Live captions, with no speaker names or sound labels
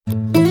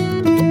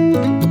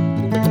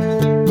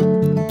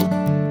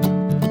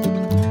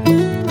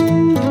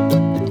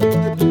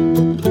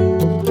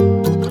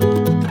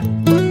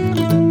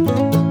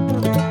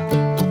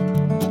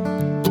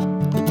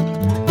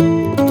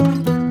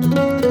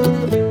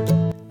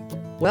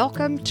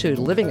Welcome to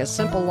Living a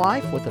Simple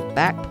Life with a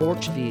Back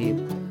Porch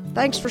View.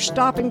 Thanks for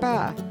stopping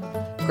by.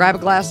 Grab a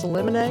glass of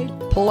lemonade,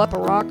 pull up a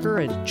rocker,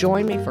 and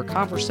join me for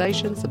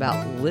conversations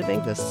about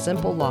living the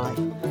simple life.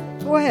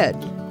 Go ahead,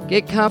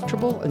 get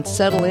comfortable and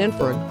settle in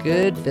for a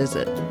good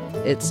visit.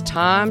 It's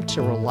time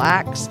to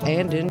relax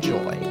and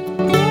enjoy.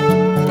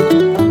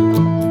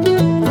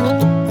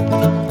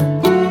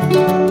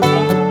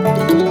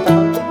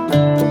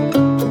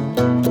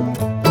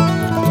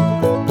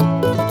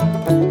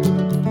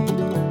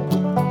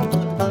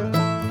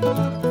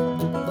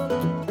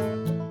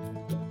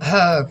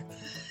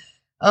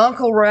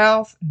 Uncle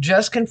Ralph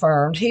just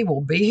confirmed he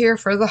will be here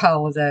for the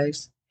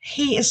holidays.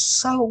 He is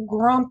so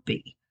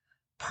grumpy.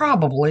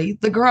 Probably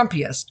the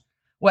grumpiest.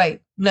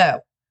 Wait, no.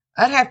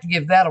 I'd have to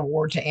give that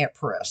award to Aunt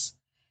Pris.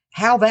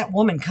 How that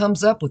woman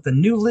comes up with a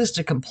new list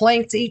of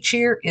complaints each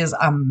year is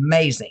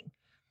amazing.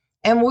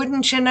 And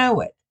wouldn't you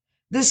know it,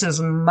 this is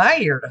my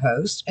year to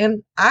host,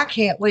 and I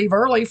can't leave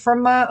early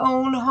from my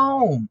own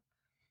home.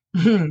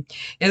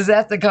 Is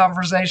that the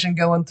conversation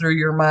going through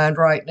your mind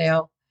right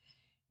now?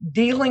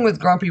 Dealing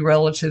with grumpy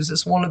relatives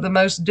is one of the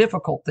most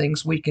difficult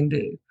things we can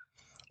do.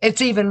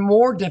 It's even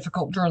more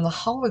difficult during the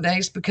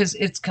holidays because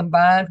it's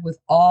combined with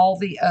all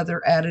the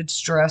other added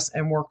stress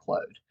and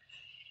workload.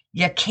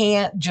 You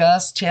can't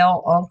just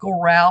tell Uncle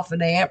Ralph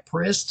and Aunt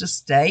Pris to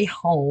stay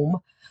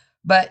home,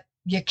 but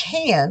you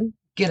can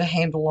get a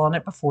handle on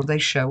it before they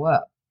show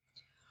up.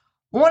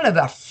 One of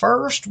the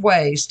first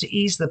ways to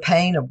ease the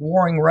pain of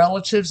warring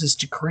relatives is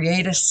to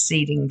create a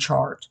seating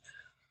chart.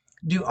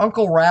 Do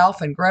Uncle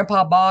Ralph and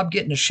Grandpa Bob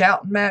get in a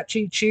shouting match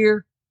each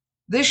year?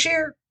 This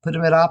year, put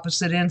them at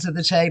opposite ends of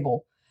the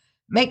table.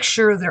 Make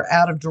sure they're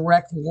out of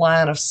direct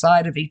line of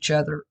sight of each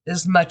other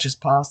as much as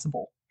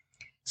possible.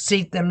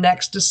 Seat them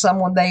next to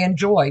someone they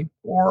enjoy,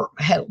 or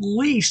at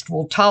least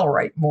will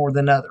tolerate more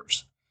than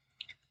others.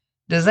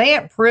 Does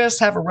Aunt Pris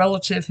have a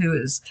relative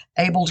who is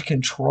able to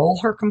control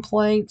her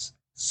complaints?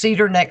 Seat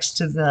her next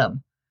to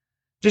them.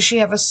 Does she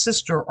have a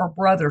sister or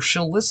brother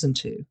she'll listen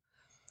to?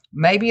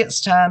 Maybe it's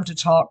time to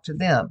talk to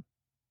them.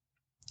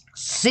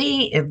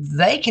 See if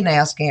they can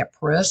ask Aunt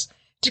Pris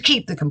to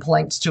keep the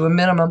complaints to a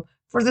minimum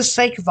for the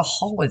sake of the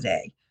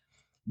holiday.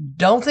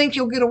 Don't think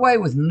you'll get away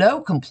with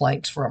no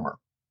complaints from her,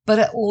 but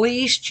at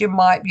least you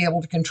might be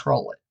able to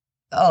control it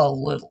a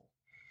little.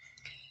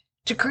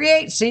 To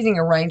create seating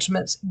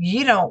arrangements,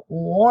 you don't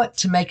want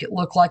to make it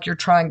look like you're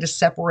trying to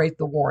separate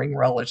the warring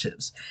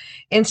relatives.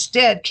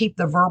 Instead, keep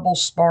the verbal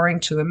sparring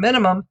to a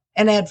minimum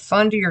and add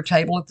fun to your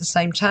table at the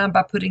same time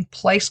by putting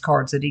place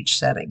cards at each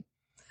setting.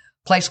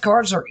 Place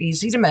cards are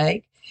easy to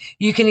make.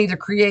 You can either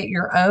create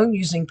your own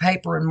using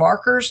paper and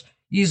markers,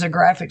 use a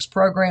graphics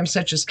program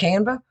such as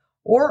Canva,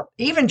 or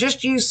even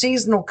just use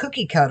seasonal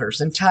cookie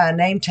cutters and tie a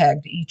name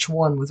tag to each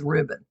one with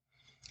ribbon.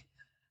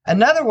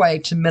 Another way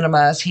to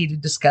minimize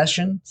heated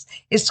discussions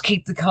is to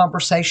keep the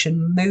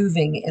conversation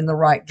moving in the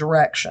right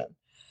direction.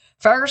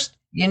 First,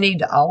 you need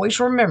to always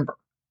remember,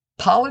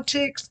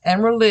 politics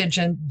and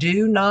religion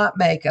do not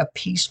make a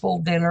peaceful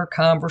dinner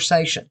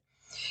conversation,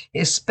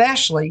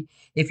 especially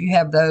if you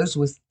have those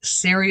with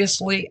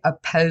seriously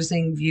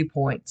opposing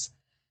viewpoints.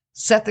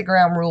 Set the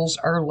ground rules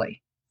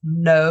early.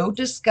 No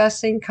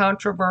discussing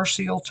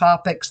controversial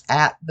topics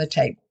at the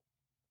table.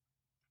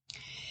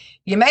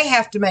 You may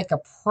have to make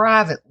a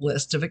private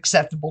list of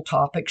acceptable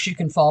topics you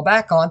can fall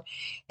back on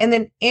and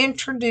then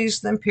introduce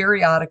them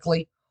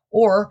periodically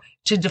or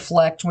to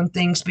deflect when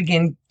things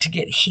begin to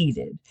get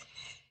heated.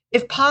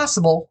 If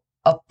possible,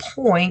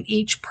 appoint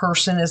each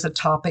person as a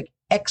topic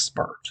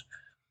expert.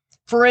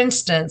 For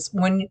instance,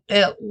 when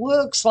it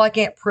looks like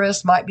Aunt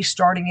Pris might be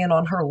starting in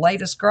on her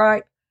latest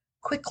gripe,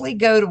 quickly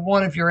go to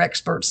one of your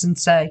experts and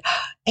say,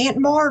 Aunt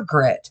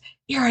Margaret,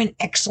 you're an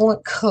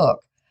excellent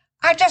cook.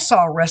 I just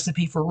saw a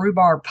recipe for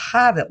rhubarb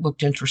pie that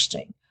looked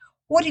interesting.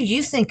 What do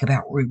you think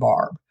about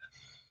rhubarb?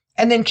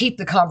 And then keep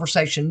the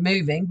conversation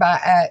moving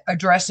by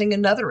addressing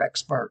another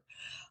expert.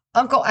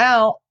 Uncle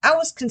Al, I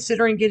was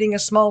considering getting a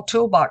small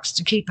toolbox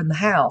to keep in the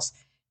house.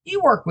 You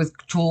work with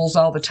tools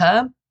all the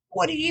time.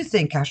 What do you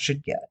think I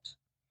should get?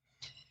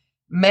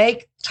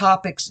 Make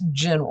topics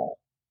general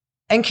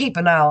and keep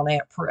an eye on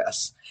Aunt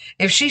Pris.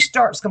 If she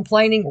starts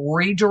complaining,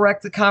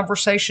 redirect the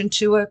conversation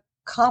to a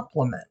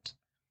compliment.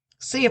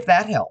 See if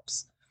that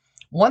helps.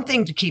 One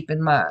thing to keep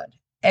in mind,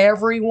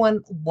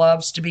 everyone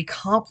loves to be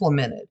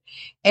complimented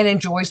and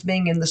enjoys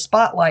being in the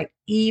spotlight,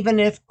 even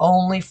if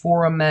only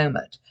for a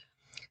moment.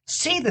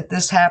 See that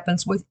this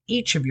happens with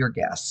each of your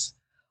guests.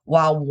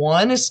 While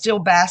one is still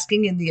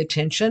basking in the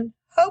attention,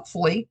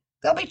 hopefully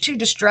they'll be too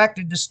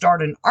distracted to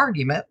start an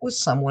argument with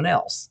someone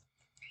else.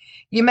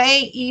 You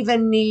may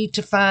even need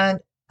to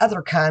find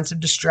other kinds of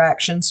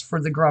distractions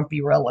for the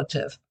grumpy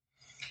relative.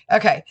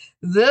 Okay,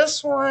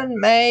 this one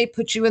may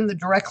put you in the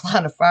direct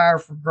line of fire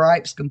for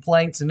gripes,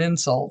 complaints, and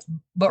insults,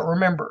 but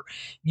remember,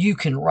 you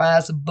can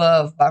rise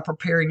above by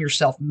preparing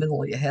yourself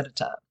mentally ahead of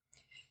time.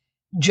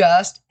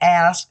 Just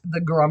ask the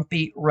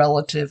grumpy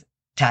relative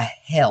to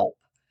help.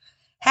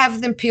 Have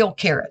them peel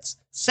carrots,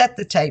 set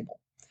the table.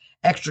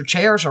 Extra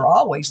chairs are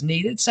always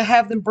needed, so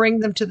have them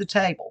bring them to the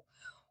table.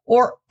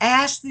 or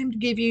ask them to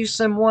give you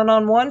some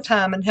one-on-one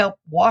time and help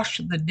wash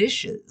the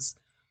dishes.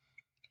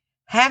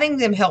 Having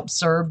them help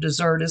serve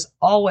dessert is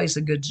always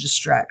a good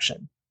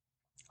distraction.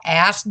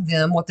 Ask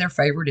them what their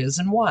favorite is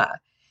and why.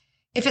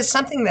 If it's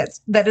something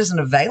that isn't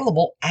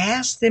available,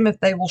 ask them if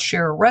they will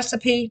share a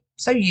recipe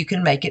so you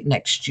can make it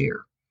next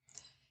year.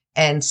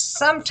 And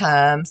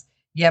sometimes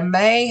you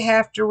may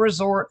have to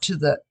resort to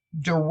the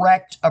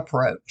direct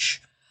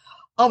approach.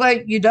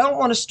 Although you don't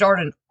want to start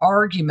an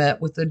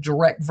argument with a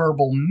direct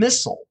verbal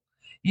missile,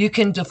 you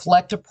can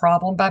deflect a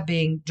problem by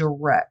being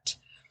direct.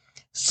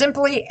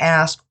 Simply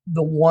ask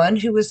the one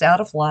who is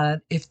out of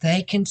line if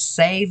they can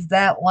save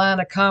that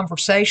line of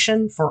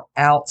conversation for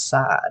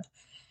outside.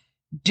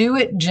 Do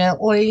it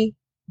gently,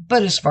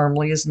 but as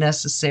firmly as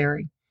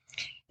necessary.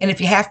 And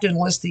if you have to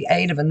enlist the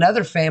aid of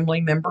another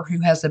family member who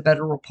has a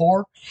better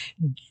rapport,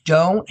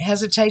 don't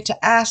hesitate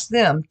to ask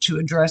them to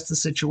address the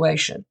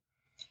situation.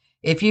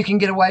 If you can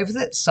get away with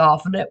it,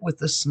 soften it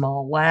with a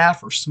small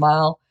laugh or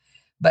smile,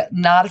 but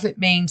not if it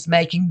means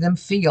making them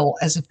feel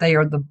as if they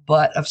are the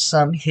butt of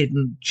some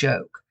hidden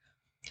joke.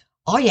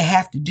 All you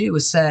have to do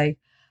is say,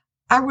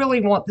 I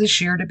really want this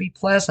year to be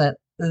pleasant.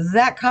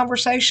 That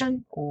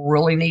conversation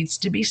really needs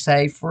to be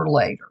saved for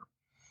later.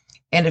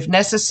 And if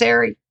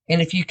necessary,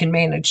 and if you can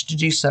manage to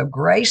do so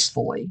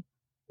gracefully,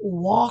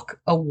 walk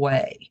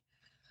away.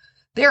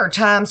 There are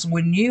times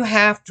when you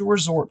have to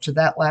resort to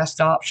that last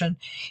option,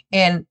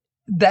 and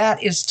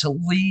that is to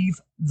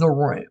leave the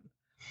room.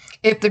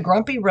 If the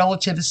grumpy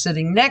relative is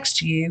sitting next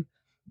to you,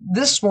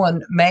 this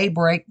one may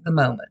break the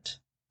moment.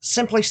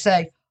 Simply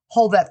say,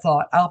 hold that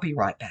thought, I'll be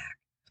right back.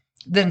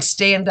 Then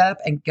stand up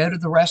and go to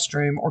the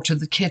restroom or to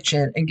the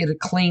kitchen and get a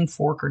clean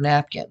fork or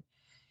napkin.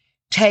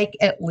 Take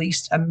at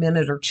least a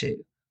minute or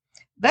two.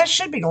 That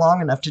should be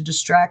long enough to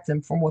distract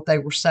them from what they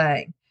were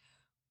saying.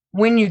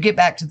 When you get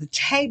back to the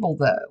table,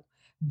 though,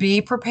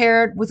 be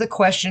prepared with a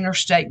question or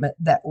statement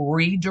that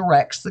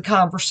redirects the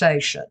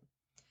conversation.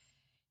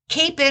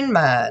 Keep in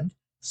mind,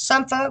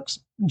 some folks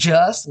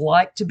just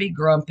like to be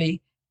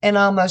grumpy, and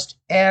almost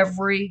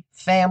every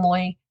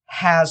family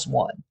has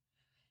one.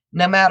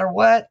 No matter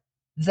what,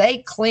 they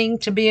cling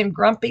to being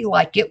grumpy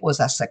like it was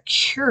a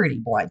security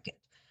blanket.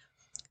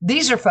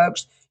 These are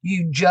folks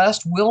you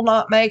just will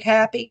not make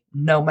happy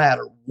no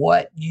matter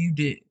what you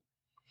do.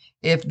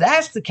 If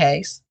that's the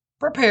case,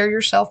 prepare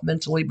yourself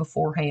mentally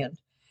beforehand.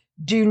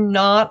 Do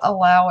not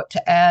allow it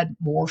to add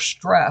more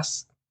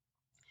stress.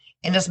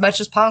 And as much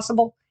as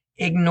possible,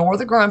 ignore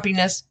the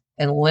grumpiness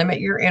and limit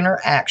your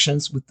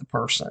interactions with the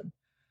person.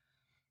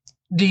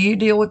 Do you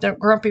deal with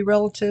grumpy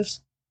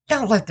relatives?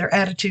 Don't let their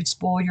attitude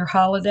spoil your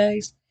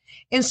holidays.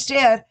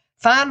 Instead,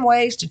 find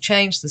ways to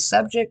change the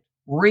subject,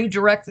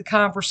 redirect the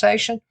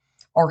conversation,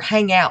 or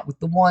hang out with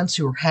the ones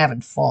who are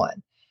having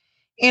fun.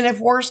 And if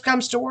worse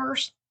comes to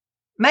worse,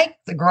 make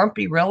the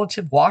grumpy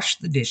relative wash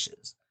the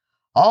dishes.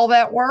 All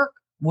that work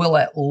will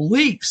at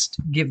least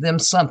give them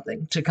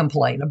something to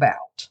complain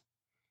about.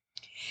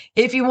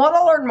 If you want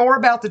to learn more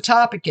about the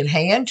topic at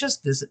hand,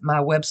 just visit my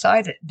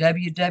website at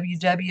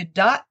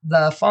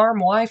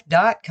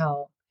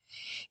www.thefarmwife.com.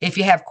 If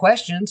you have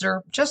questions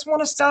or just want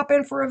to stop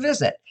in for a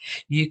visit,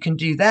 you can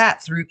do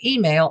that through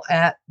email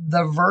at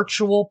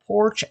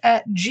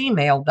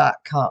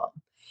thevirtualporch@gmail.com.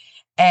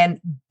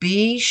 And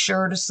be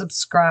sure to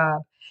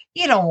subscribe.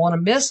 You don't want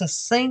to miss a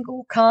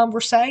single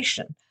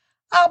conversation.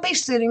 I'll be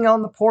sitting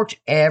on the porch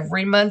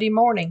every Monday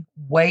morning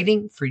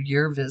waiting for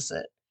your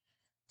visit.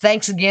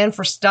 Thanks again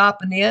for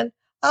stopping in.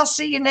 I'll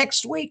see you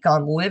next week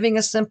on Living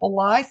a Simple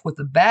Life with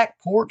a Back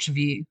Porch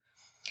View.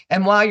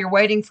 And while you're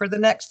waiting for the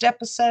next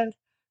episode,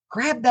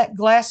 grab that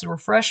glass of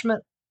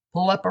refreshment,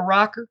 pull up a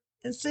rocker,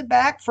 and sit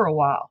back for a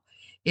while.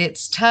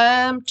 It's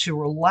time to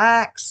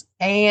relax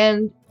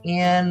and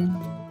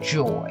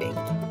enjoy.